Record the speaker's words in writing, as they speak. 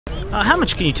How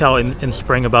much can you tell in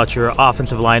spring about your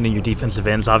offensive line and your defensive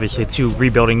ends? Obviously, two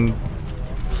rebuilding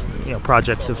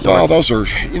projects of sorts. Well,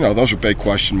 those are big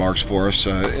question marks for us.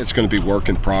 It's going to be work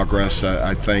in progress.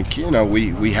 I think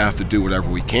we have to do whatever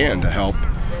we can to help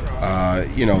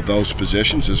those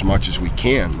positions as much as we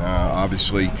can.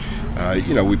 Obviously,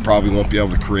 we probably won't be able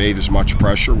to create as much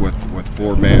pressure with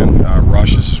four-man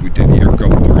rushes as we did a year ago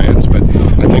with our ends, but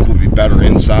I think we'll be better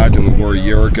inside than we were a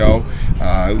year ago.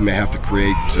 We may have to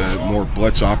create more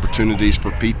blitz opportunities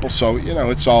for people. So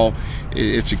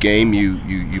it's a game.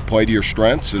 You play to your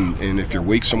strengths, and if you're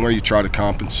weak somewhere, you try to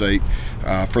compensate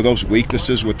for those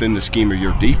weaknesses within the scheme of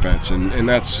your defense, and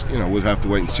that's we'll have to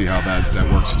wait and see how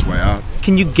that works its way out.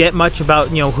 Can you get much about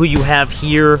who you have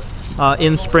here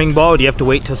in spring ball? Or do you have to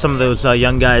wait till some of those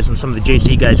young guys and some of the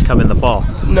JC guys come in the fall?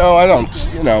 No, I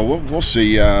don't. We'll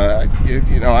see. I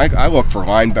look for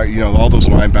linebacker. All those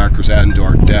linebackers adding to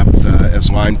our depth as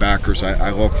linebackers.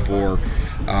 I look for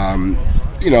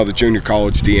the junior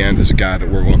college D end is a guy that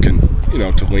we're looking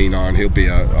to lean on. He'll be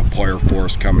a player for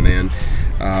us coming in.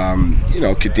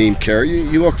 Kadeem Carey.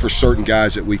 You look for certain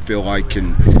guys that we feel like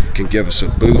can give us a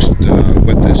boost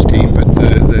with this team, but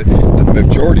the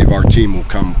majority of our team will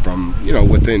come from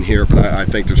within here. But I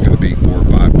think there's going to be 4 or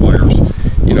 5 players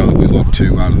that we look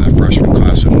to out of that freshman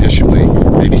class initially,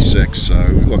 maybe 6.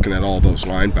 Looking at all those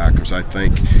linebackers, I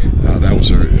think that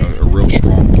was a real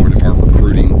strong point of our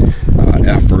recruiting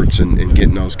efforts, and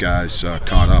getting those guys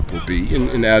caught up will be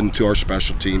in adding to our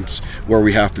special teams where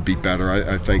we have to be better.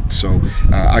 I think so.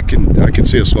 I can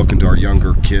see us looking to our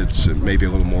younger kids maybe a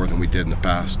little more than we did in the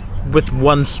past. With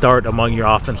one start among your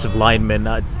offensive linemen,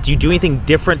 do you do anything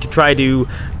different to try to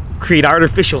create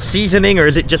artificial seasoning, or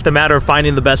is it just a matter of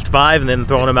finding the best 5 and then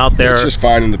throwing them out there? It's just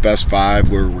finding the best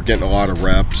 5. We're getting a lot of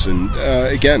reps, and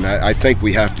again, I think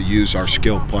we have to use our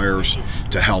skilled players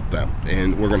to help them,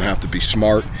 and we're going to have to be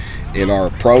smart in our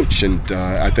approach, and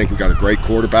I think we got a great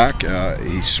quarterback.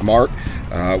 He's smart.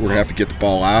 We're going to have to get the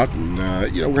ball out, and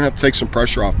we're going to have to take some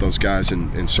pressure off those guys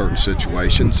in certain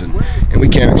situations, and we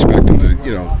can't expect them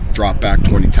to drop back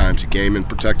 20 times a game and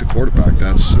protect the quarterback.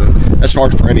 That's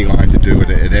hard for any line to do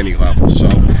at any level. So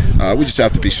we just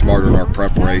have to be smarter in our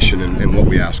preparation and what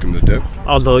we ask them to do.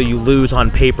 Although you lose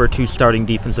on paper 2 starting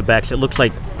defensive backs, it looks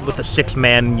like with a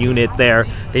 6-man unit there,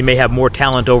 they may have more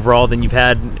talent overall than you've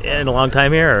had in a long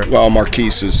time here. Well,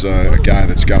 Marquise is a guy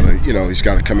that's got to, he's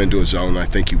got to come into his own. I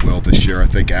think he will this year. I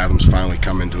think Adams finally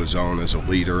come into his own as a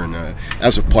leader and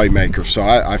as a playmaker. So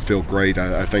I feel great.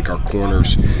 I think our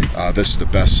corners, this is the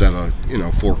best set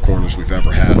of 4 corners we've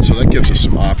ever had. So that gives us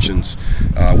some options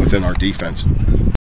within our defense.